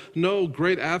 no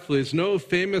great athletes, no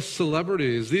famous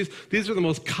celebrities. These are the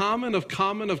most common of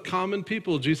common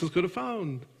people Jesus could have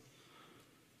found.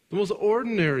 The most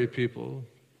ordinary people.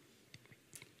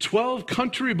 12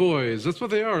 country boys. That's what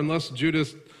they are, unless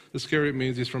Judas Iscariot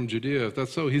means he's from Judea. If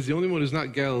that's so, he's the only one who's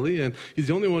not Galilean. He's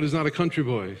the only one who's not a country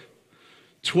boy.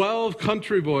 12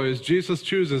 country boys Jesus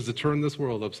chooses to turn this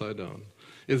world upside down.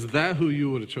 Is that who you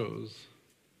would have chose?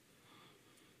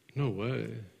 No way.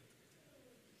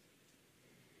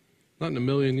 Not in a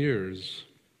million years.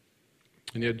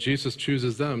 And yet Jesus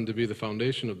chooses them to be the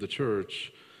foundation of the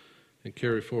church and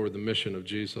carry forward the mission of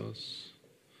Jesus.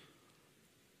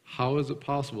 How is it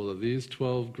possible that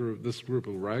this group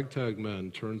of ragtag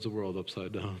men turns the world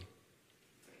upside down?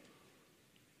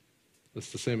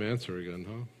 That's the same answer again,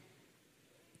 huh?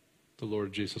 the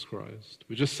Lord Jesus Christ.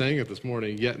 We just sang it this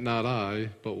morning, yet not I,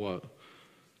 but what?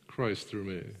 Christ through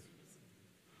me.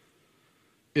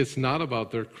 It's not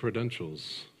about their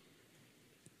credentials.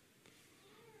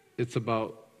 It's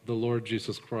about the Lord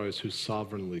Jesus Christ who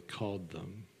sovereignly called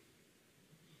them.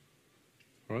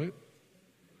 Right?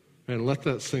 Man, let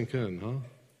that sink in, huh?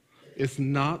 It's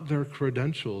not their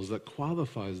credentials that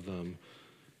qualifies them.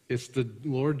 It's the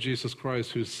Lord Jesus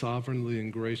Christ who sovereignly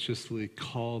and graciously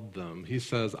called them. He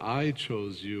says, I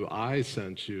chose you, I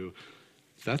sent you.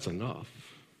 That's enough.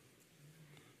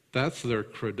 That's their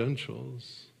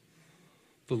credentials.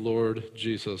 The Lord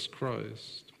Jesus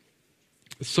Christ.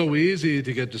 It's so easy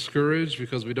to get discouraged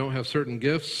because we don't have certain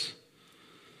gifts.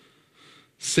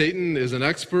 Satan is an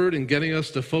expert in getting us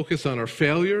to focus on our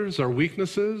failures, our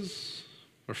weaknesses,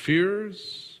 our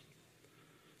fears.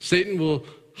 Satan will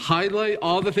highlight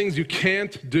all the things you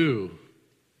can't do.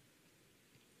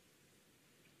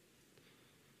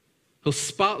 He'll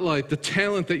spotlight the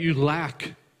talent that you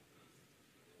lack.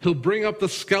 He'll bring up the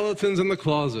skeletons in the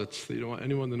closets that you don't want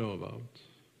anyone to know about.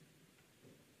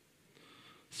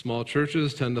 Small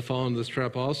churches tend to fall into this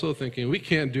trap also, thinking, we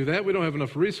can't do that. We don't have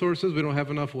enough resources. We don't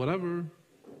have enough whatever.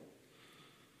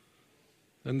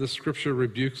 And the scripture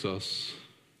rebukes us.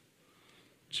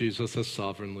 Jesus has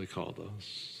sovereignly called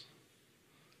us.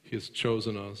 He has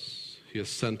chosen us. He has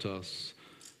sent us.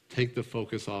 Take the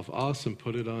focus off us and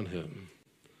put it on him,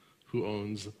 who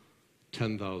owns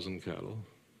 10,000 cattle,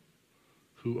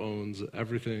 who owns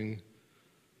everything,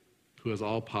 who has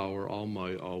all power, all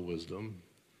might, all wisdom.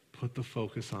 Put the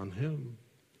focus on him.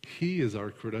 He is our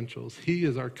credentials. He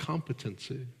is our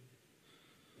competency.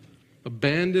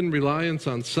 Abandon reliance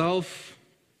on self.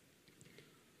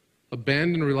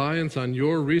 Abandon reliance on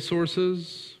your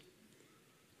resources.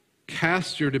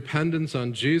 Cast your dependence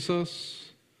on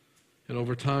Jesus. And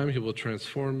over time, he will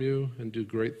transform you and do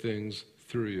great things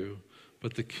through you.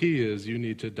 But the key is you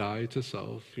need to die to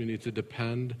self. You need to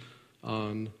depend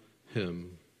on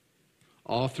him.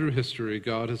 All through history,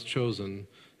 God has chosen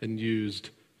and used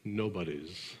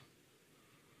nobodies.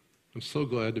 I'm so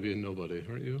glad to be a nobody,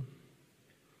 aren't you?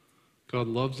 God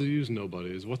loves to use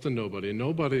nobodies. What's a nobody? A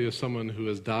nobody is someone who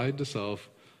has died to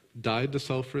self, died to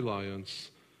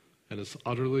self-reliance, and is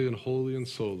utterly and wholly and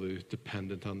solely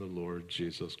dependent on the Lord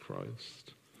Jesus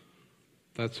Christ.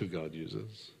 That's who God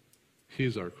uses.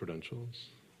 He's our credentials.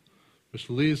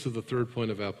 Which leads to the third point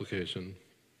of application,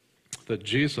 that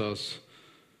Jesus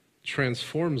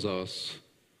transforms us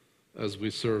as we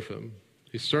serve him.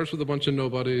 He starts with a bunch of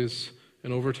nobodies,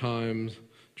 and over time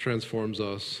transforms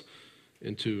us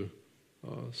into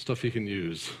stuff he can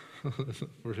use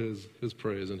for his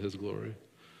praise and his glory.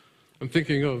 I'm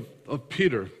thinking of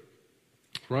Peter,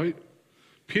 right?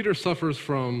 Peter suffers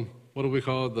from, what do we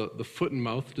call it, the foot and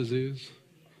mouth disease,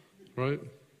 right?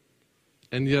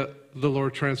 And yet the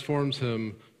Lord transforms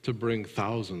him to bring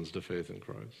thousands to faith in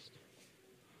Christ.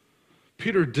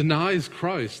 Peter denies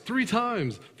Christ 3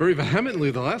 times, very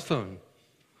vehemently the last time,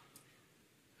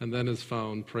 and then is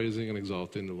found praising and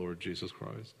exalting the Lord Jesus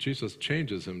Christ. Jesus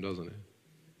changes him, doesn't he?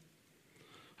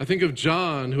 I think of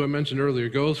John, who I mentioned earlier,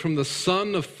 goes from the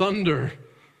son of thunder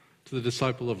to the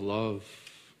disciple of love.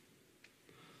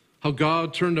 How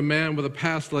God turned a man with a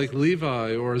past like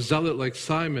Levi or a zealot like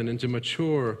Simon into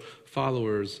mature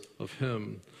followers of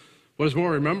him. What is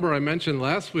more, remember I mentioned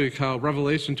last week how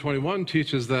Revelation 21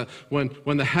 teaches that when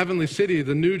the heavenly city,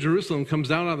 the new Jerusalem, comes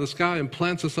down out of the sky and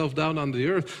plants itself down on the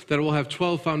earth, that it will have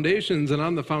 12 foundations, and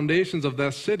on the foundations of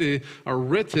that city are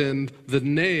written the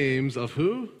names of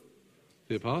who?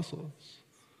 The apostles.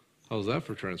 How's that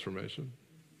for transformation?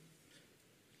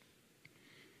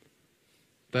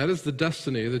 That is the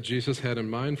destiny that Jesus had in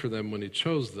mind for them when he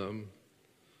chose them.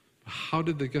 How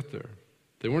did they get there?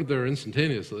 They weren't there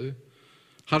instantaneously.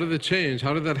 How did it change?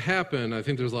 How did that happen? I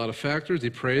think there's a lot of factors. He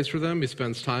prays for them. He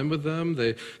spends time with them.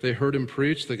 They heard him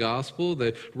preach the gospel.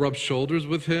 They rubbed shoulders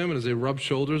with him. And as they rubbed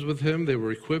shoulders with him, they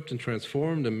were equipped and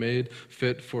transformed and made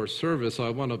fit for service. So I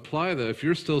want to apply that. If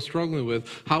you're still struggling with,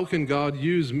 how can God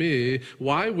use me?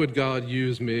 Why would God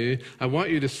use me? I want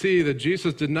you to see that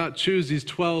Jesus did not choose these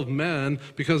 12 men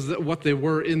because of what they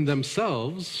were in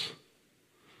themselves.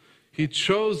 He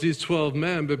chose these 12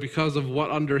 men, but because of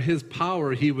what under his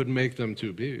power he would make them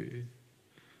to be.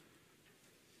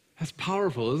 That's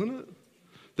powerful, isn't it?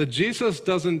 That Jesus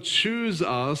doesn't choose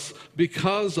us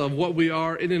because of what we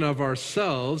are in and of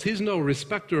ourselves. He's no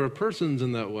respecter of persons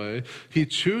in that way. He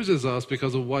chooses us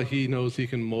because of what he knows he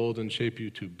can mold and shape you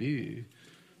to be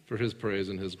for his praise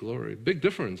and his glory. Big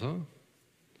difference, huh?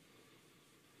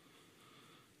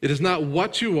 It is not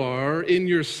what you are in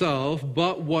yourself,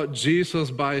 but what Jesus,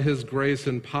 by his grace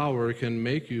and power, can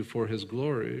make you for his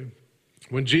glory.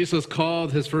 When Jesus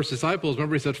called his first disciples,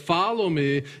 remember he said, "Follow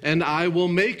me and I will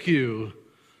make you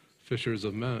fishers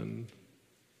of men."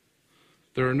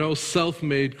 There are no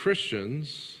self-made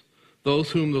Christians.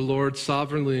 Those whom the Lord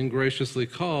sovereignly and graciously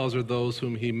calls are those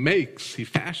whom he makes, he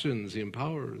fashions, he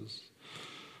empowers.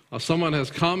 Someone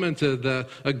has commented that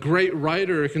a great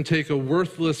writer can take a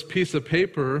worthless piece of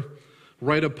paper,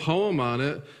 write a poem on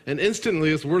it, and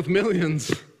instantly it's worth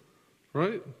millions,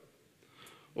 right?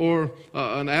 Or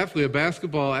an athlete, a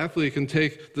basketball athlete, can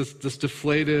take this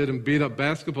deflated and beat up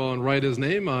basketball and write his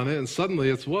name on it, and suddenly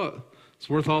it's what? It's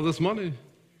worth all this money.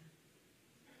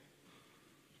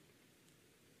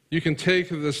 You can take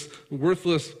this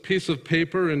worthless piece of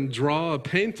paper and draw a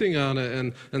painting on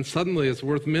it, and suddenly it's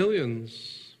worth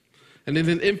millions. And in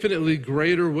an infinitely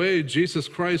greater way, Jesus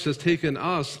Christ has taken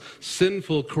us,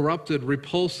 sinful, corrupted,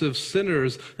 repulsive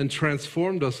sinners, and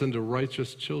transformed us into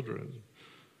righteous children,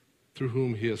 through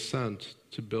whom he has sent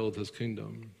to build his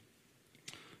kingdom.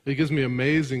 It gives me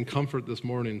amazing comfort this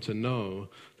morning to know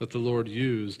that the Lord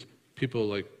used people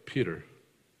like Peter,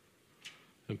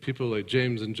 and people like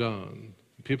James and John,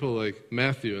 people like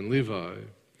Matthew and Levi.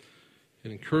 It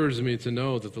encourages me to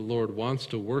know that the Lord wants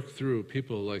to work through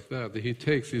people like that he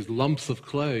takes these lumps of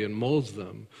clay and molds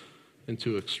them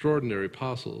into extraordinary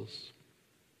apostles.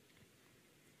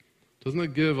 Doesn't that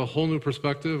give a whole new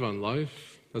perspective on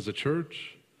life as a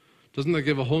church? Doesn't that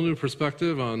give a whole new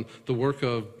perspective on the work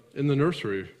in the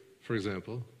nursery, for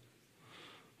example?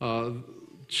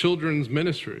 Children's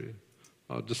ministry.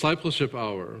 Discipleship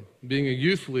hour, being a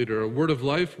youth leader, a word of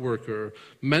life worker,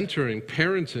 mentoring,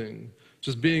 parenting,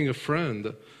 just being a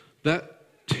friend.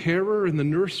 That terror in the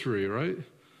nursery, right?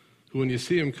 When you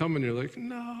see him coming, you're like,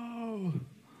 no.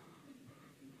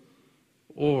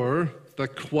 Or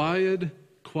that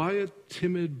quiet,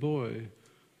 timid boy.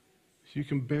 You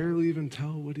can barely even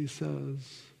tell what he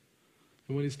says.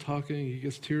 And when he's talking, he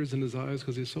gets tears in his eyes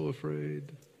because he's so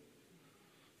afraid.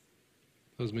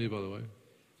 That was me, by the way.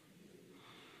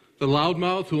 The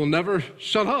loudmouth who will never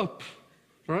shut up,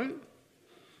 right?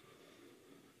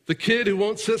 The kid who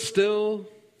won't sit still.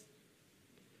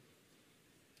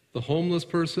 The homeless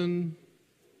person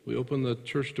we open the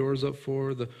church doors up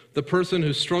for. The person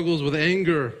who struggles with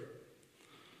anger.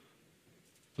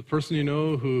 The person you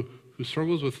know who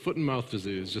struggles with foot and mouth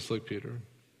disease, just like Peter.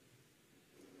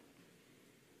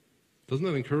 Doesn't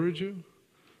that encourage you?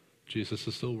 Jesus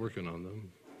is still working on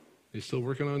them. He's still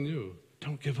working on you.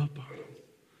 Don't give up on him.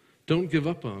 Don't give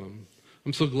up on them.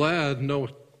 I'm so glad no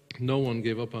one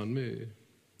gave up on me.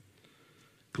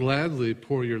 Gladly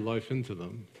pour your life into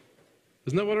them.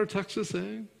 Isn't that what our text is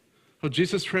saying? How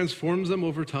Jesus transforms them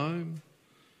over time.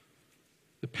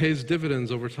 It pays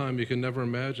dividends over time you can never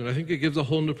imagine. I think it gives a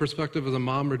whole new perspective as a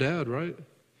mom or dad, right?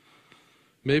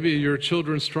 Maybe your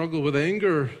children struggle with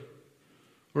anger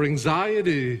or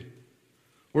anxiety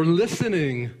or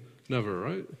listening. Never,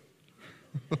 right?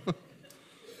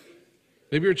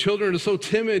 Maybe your children are so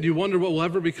timid, you wonder what will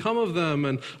ever become of them.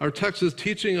 And our text is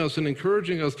teaching us and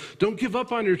encouraging us, don't give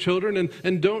up on your children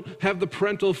and don't have the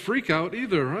parental freak out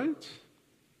either, right?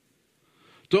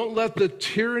 Don't let the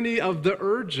tyranny of the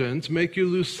urgent make you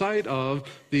lose sight of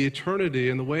the eternity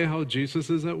and the way how Jesus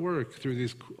is at work through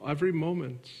these every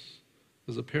moment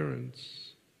as a parent.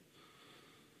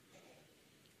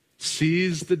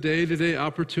 Seize the day-to-day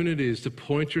opportunities to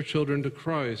point your children to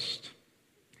Christ,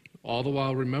 all the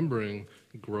while remembering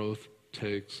growth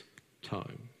takes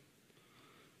time.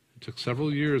 It took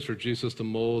several years for Jesus to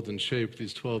mold and shape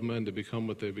these 12 men to become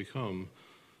what they become.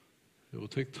 It will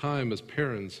take time as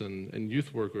parents and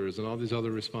youth workers and all these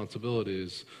other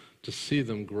responsibilities to see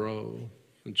them grow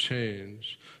and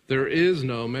change. There is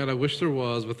no, man, I wish there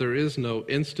was, but there is no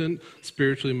instant,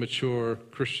 spiritually mature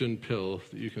Christian pill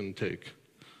that you can take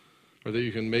or that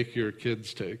you can make your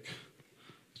kids take.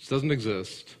 It doesn't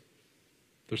exist.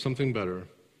 There's something better.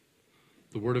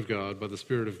 The Word of God, by the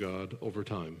Spirit of God, over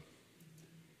time.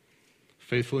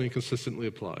 Faithfully and consistently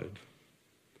applied,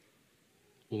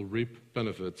 will reap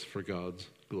benefits for God's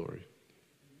glory.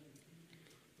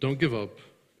 Don't give up.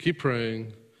 Keep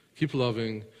praying. Keep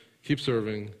loving. Keep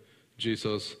serving.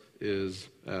 Jesus is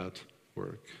at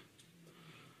work.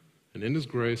 And in his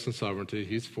grace and sovereignty,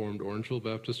 he's formed Orangeville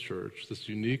Baptist Church, this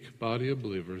unique body of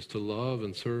believers to love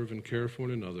and serve and care for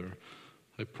one another.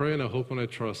 I pray and I hope and I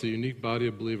trust a unique body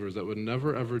of believers that would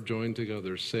never ever join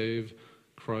together save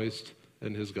Christ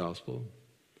and his gospel.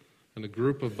 And a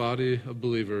group of body of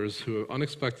believers who are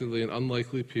unexpectedly and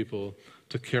unlikely people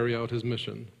to carry out his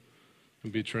mission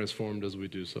and be transformed as we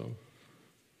do so.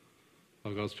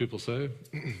 All God's people say,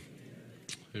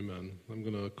 amen. I'm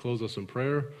going to close us in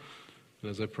prayer.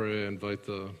 And as I pray, I invite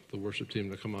the worship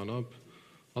team to come on up.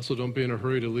 Also, don't be in a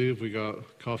hurry to leave. We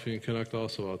got Coffee and Connect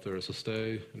also out there, so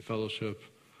stay and fellowship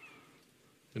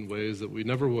in ways that we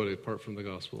never would apart from the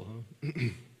gospel.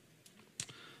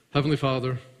 Heavenly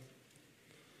Father,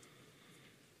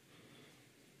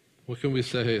 what can we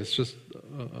say? It's just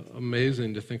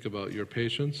amazing to think about your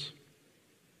patience,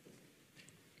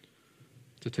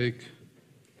 to take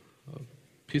a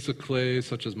piece of clay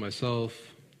such as myself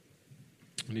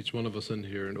and each one of us in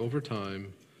here, and over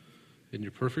time, in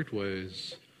your perfect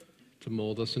ways, to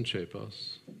mold us and shape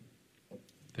us.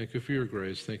 Thank you for your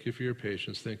grace. Thank you for your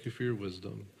patience. Thank you for your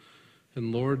wisdom.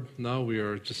 And Lord, now we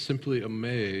are just simply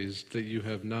amazed that you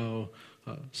have now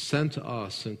sent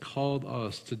us and called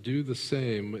us to do the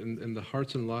same in the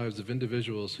hearts and lives of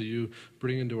individuals who you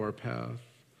bring into our path,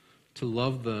 to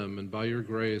love them, and by your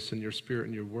grace and your Spirit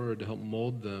and your word to help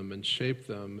mold them and shape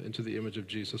them into the image of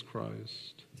Jesus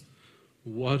Christ.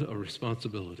 What a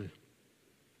responsibility.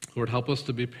 Lord, help us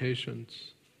to be patient.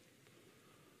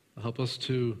 Help us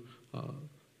to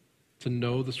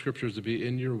know the Scriptures, to be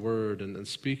in your word and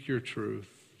speak your truth.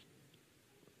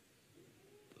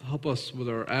 Help us with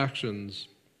our actions,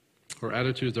 our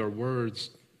attitudes, our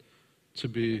words, to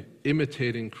be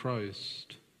imitating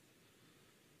Christ.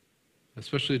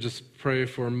 Especially just pray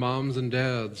for moms and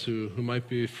dads who might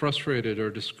be frustrated or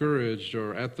discouraged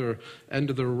or at their end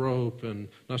of their rope and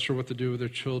not sure what to do with their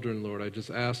children, Lord. I just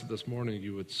ask that this morning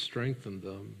you would strengthen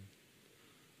them.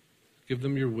 Give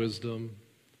them your wisdom.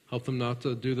 Help them not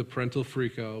to do the parental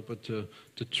freak out, but to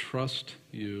trust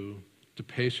you, to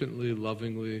patiently,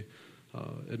 lovingly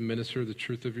administer the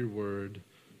truth of your word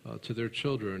to their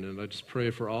children. And I just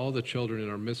pray for all the children in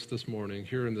our midst this morning,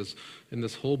 here in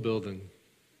this whole building,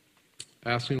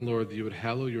 asking, Lord, that you would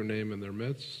hallow your name in their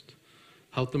midst.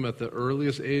 Help them at the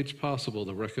earliest age possible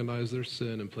to recognize their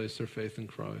sin and place their faith in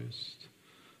Christ.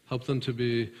 Help them to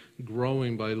be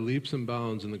growing by leaps and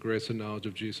bounds in the grace and knowledge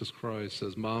of Jesus Christ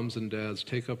as moms and dads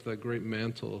take up that great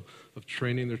mantle of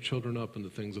training their children up in the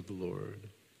things of the Lord.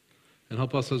 And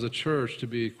help us as a church to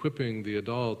be equipping the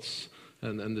adults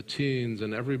and the teens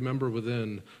and every member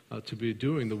within to be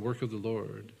doing the work of the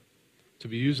Lord, to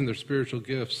be using their spiritual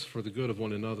gifts for the good of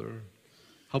one another.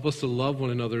 Help us to love one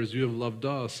another as you have loved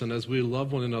us, and as we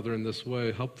love one another in this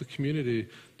way, help the community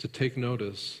to take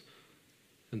notice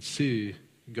and see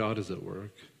God is at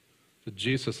work, that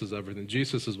Jesus is everything.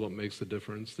 Jesus is what makes the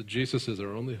difference, that Jesus is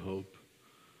our only hope.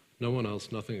 No one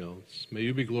else, nothing else. May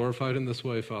you be glorified in this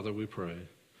way, Father, we pray.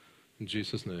 In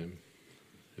Jesus' name,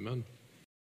 amen.